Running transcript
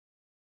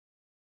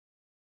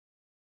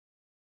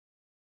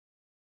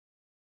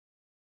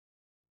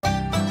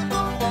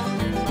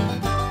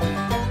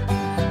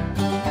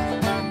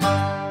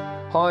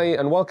Hi,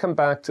 and welcome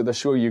back to the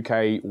Shure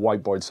UK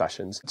Whiteboard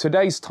sessions.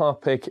 Today's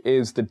topic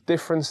is the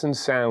difference in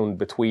sound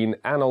between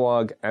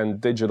analog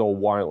and digital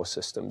wireless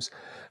systems.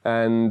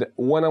 And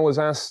when I was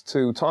asked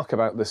to talk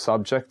about this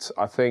subject,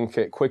 I think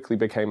it quickly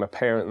became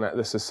apparent that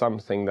this is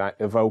something that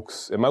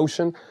evokes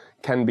emotion,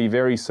 can be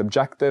very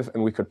subjective,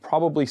 and we could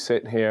probably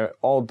sit here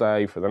all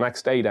day for the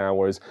next 8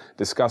 hours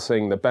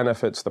discussing the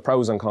benefits, the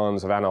pros and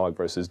cons of analog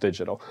versus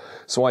digital.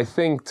 So I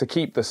think to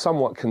keep this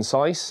somewhat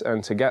concise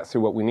and to get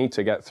through what we need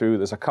to get through,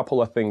 there's a couple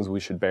of things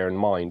we should bear in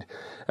mind.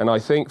 And I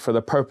think for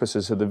the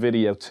purposes of the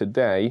video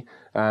today,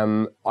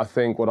 I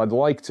think what I'd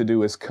like to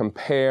do is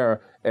compare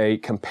a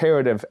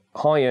comparative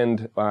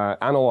high-end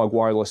analog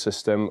wireless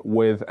system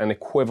with an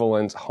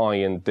equivalent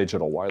high-end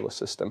digital wireless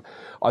system.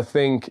 I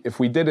think if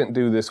we didn't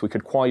do this, we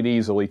could quite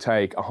easily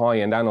take a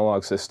high-end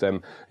analog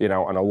system, and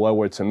a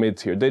lower to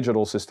mid-tier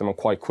digital system and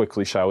quite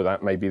quickly show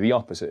that maybe the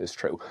opposite is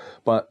true.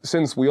 But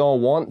since we all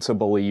want to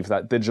believe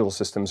that digital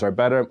systems are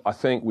better, I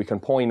think we can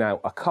point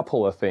out a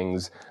couple of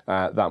things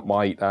that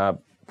might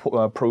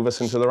prove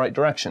us into the right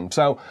direction.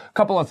 So a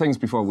couple of things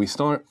before we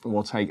start.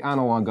 We'll take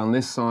analog on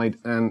this side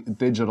and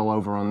digital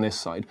over on this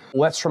side.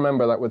 Let's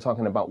remember that we're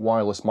talking about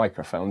wireless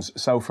microphones.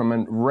 So from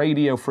a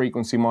radio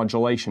frequency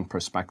modulation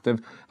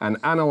perspective, an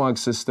analog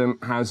system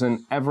has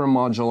an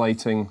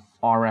ever-modulating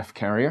RF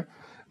carrier,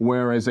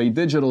 whereas a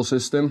digital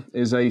system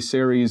is a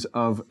series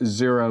of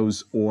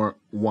zeros or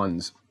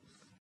ones.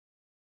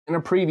 In a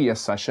previous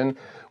session,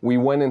 we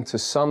went into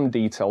some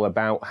detail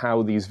about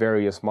how these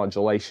various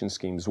modulation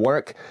schemes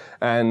work,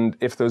 and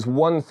if there's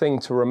one thing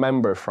to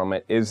remember from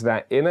it is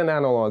that in an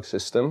analog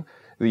system,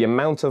 the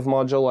amount of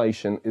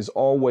modulation is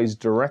always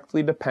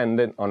directly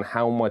dependent on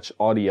how much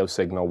audio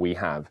signal we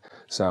have.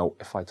 So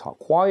if I talk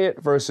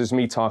quiet versus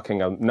me talking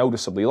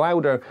noticeably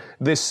louder,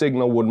 this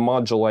signal would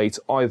modulate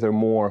either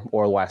more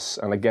or less,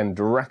 and again,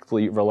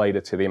 directly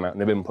related to the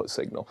amount of input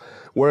signal.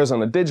 Whereas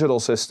on a digital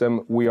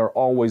system, we are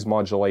always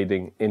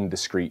modulating in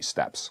discrete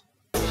steps.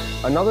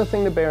 Another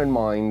thing to bear in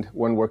mind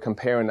when we're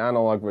comparing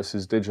analog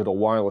versus digital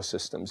wireless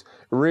systems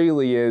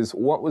really is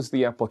what was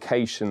the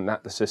application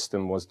that the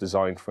system was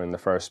designed for in the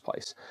first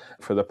place.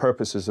 For the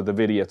purposes of the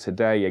video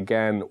today,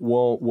 again,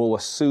 we'll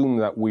assume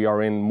that we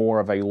are in more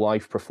of a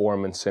live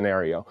performance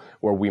scenario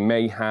where we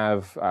may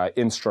have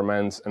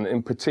instruments and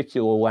in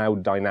particular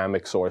loud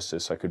dynamic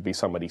sources. So it could be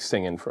somebody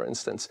singing, for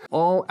instance.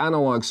 All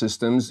analog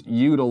systems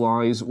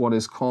utilize what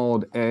is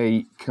called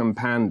a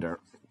compander.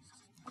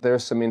 There are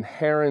some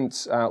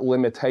inherent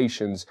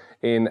limitations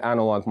in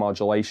analog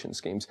modulation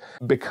schemes.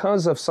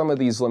 Because of some of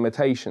these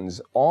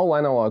limitations, all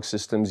analog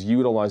systems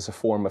utilize a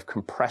form of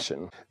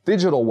compression.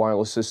 Digital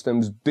wireless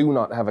systems do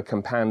not have a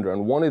compander,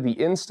 and one of the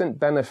instant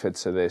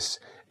benefits of this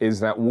is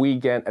that we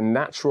get a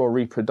natural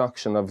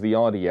reproduction of the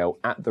audio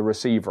at the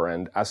receiver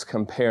end as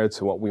compared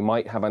to what we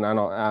might have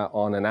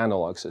on an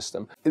analog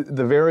system.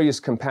 The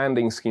various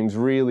companding schemes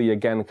really,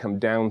 again, come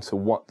down to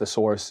what the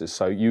source is.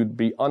 So you'd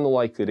be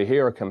unlikely to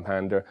hear a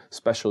compander,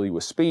 especially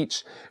with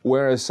speech,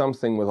 whereas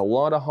something with a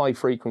lot of high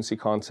frequency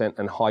content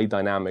and high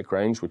dynamic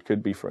range, which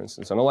could be, for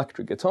instance, an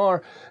electric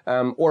guitar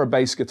or a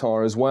bass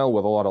guitar as well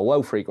with a lot of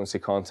low frequency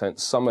content,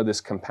 some of this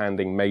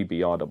companding may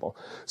be audible.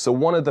 So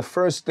one of the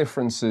first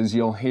differences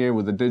you'll hear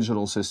with the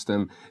digital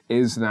system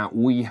is that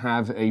we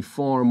have a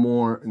far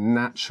more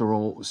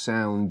natural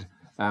sound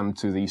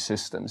to these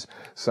systems.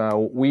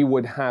 So we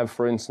would have,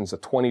 for instance, a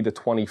 20 to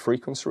 20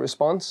 frequency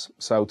response.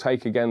 So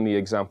take again the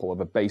example of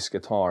a bass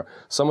guitar.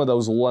 Some of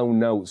those low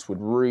notes would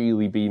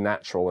really be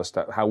natural as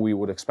to how we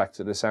would expect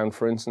it to sound,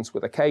 for instance,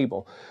 with a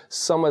cable.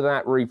 Some of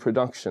that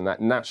reproduction, that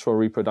natural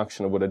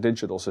reproduction of what a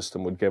digital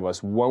system would give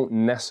us, won't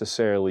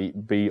necessarily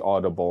be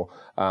audible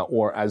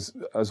or as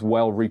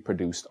well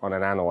reproduced on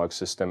an analog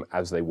system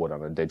as they would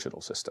on a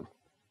digital system.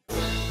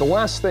 The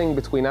last thing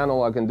between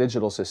analog and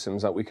digital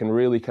systems that we can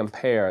really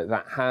compare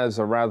that has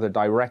a rather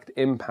direct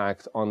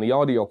impact on the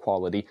audio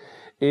quality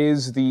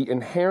is the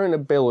inherent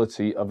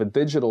ability of a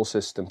digital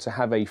system to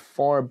have a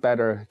far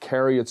better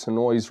carrier to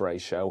noise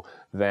ratio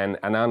than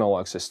an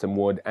analog system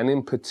would, and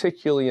in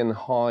particularly in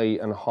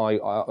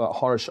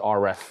harsh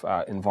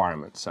RF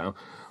environments. So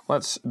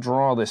let's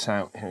draw this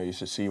out here, you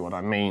should see what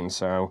I mean.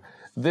 So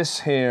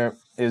this here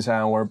is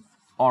our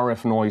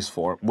RF noise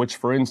floor, which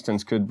for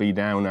instance could be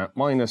down at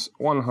minus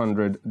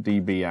 100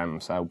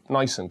 dBm, so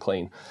nice and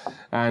clean.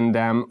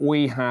 And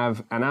we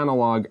have an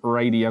analog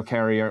radio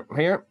carrier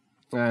here,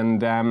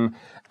 and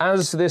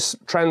as this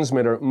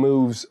transmitter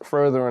moves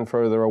further and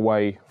further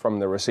away from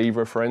the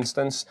receiver, for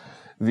instance,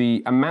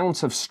 the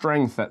amount of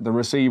strength that the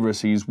receiver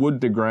sees would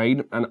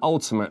degrade, and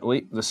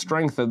ultimately the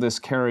strength of this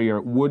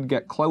carrier would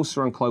get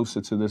closer and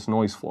closer to this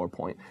noise floor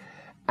point.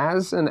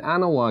 As an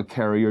analog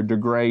carrier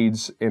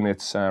degrades in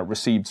its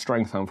received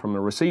strength from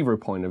a receiver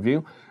point of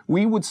view,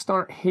 we would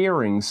start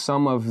hearing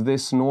some of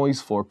this noise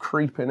floor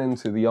creeping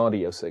into the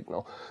audio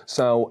signal.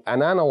 So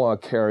an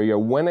analog carrier,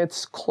 when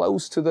it's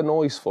close to the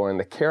noise floor and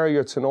the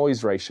carrier to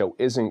noise ratio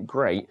isn't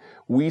great,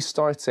 we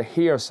start to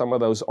hear some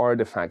of those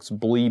artifacts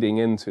bleeding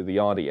into the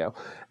audio.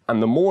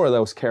 And the more of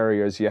those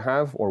carriers you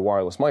have, or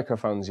wireless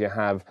microphones you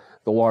have,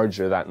 the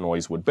larger that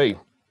noise would be.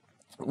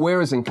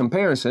 Whereas in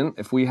comparison,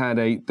 if we had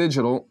a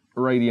digital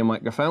radio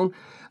microphone,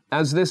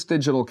 as this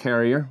digital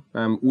carrier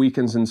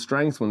weakens in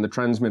strength when the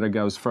transmitter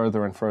goes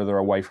further and further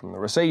away from the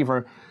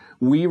receiver,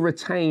 we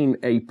retain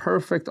a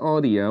perfect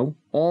audio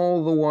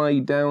all the way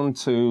down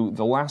to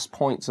the last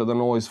points of the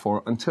noise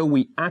floor until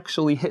we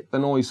actually hit the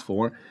noise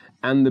floor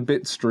and the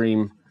bit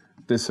stream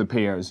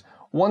disappears.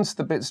 Once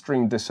the bit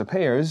stream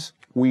disappears,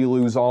 we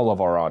lose all of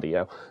our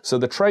audio. So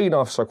the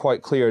trade-offs are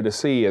quite clear to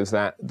see, is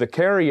that the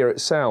carrier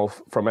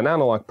itself, from an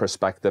analog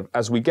perspective,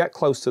 as we get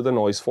close to the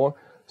noise floor,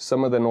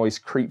 some of the noise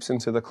creeps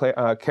into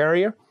the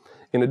carrier.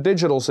 In a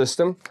digital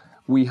system,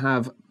 we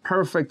have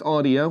perfect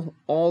audio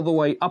all the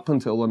way up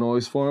until the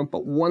noise floor,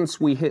 but once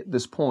we hit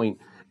this point,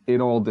 it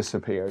all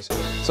disappears.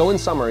 So in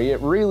summary, it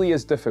really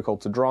is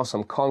difficult to draw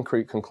some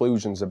concrete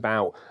conclusions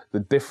about the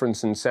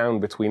difference in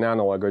sound between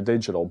analog or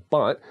digital.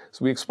 But,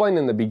 as we explained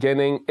in the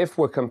beginning, if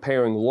we're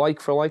comparing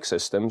like-for-like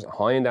systems, a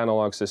high-end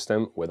analog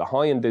system with a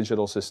high-end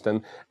digital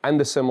system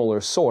and a similar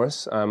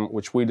source,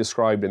 which we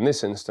described in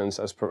this instance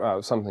as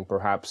something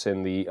perhaps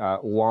in the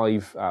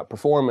live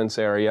performance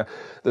area,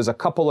 there's a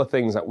couple of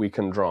things that we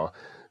can draw.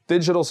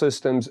 Digital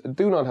systems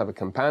do not have a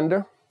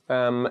compander.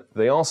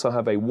 They also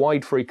have a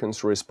wide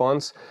frequency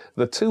response.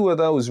 The two of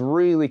those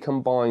really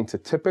combine to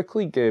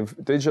typically give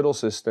digital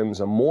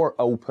systems a more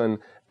open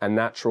and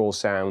natural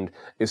sound,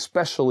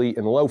 especially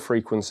in low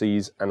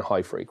frequencies and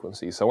high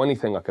frequencies. So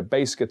anything like a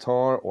bass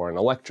guitar or an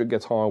electric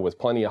guitar with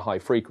plenty of high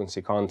frequency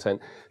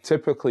content,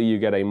 typically you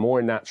get a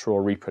more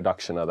natural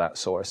reproduction of that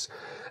source.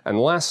 And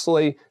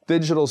lastly,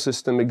 digital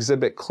systems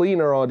exhibit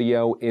cleaner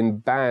audio in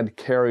bad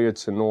carrier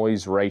to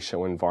noise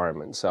ratio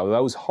environments. So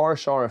those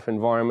harsh RF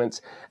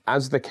environments,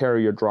 as the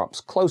carrier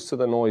drops close to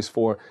the noise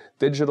floor,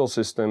 digital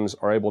systems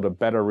are able to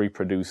better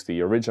reproduce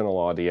the original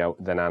audio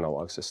than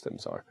analog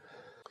systems are.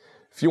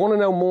 If you want to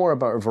know more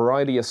about a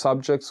variety of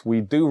subjects,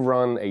 we do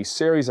run a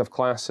series of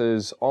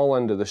classes all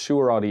under the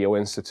Shure Audio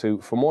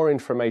Institute. For more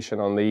information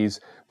on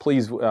these,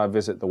 please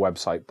visit the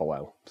website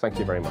below. Thank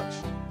you very much.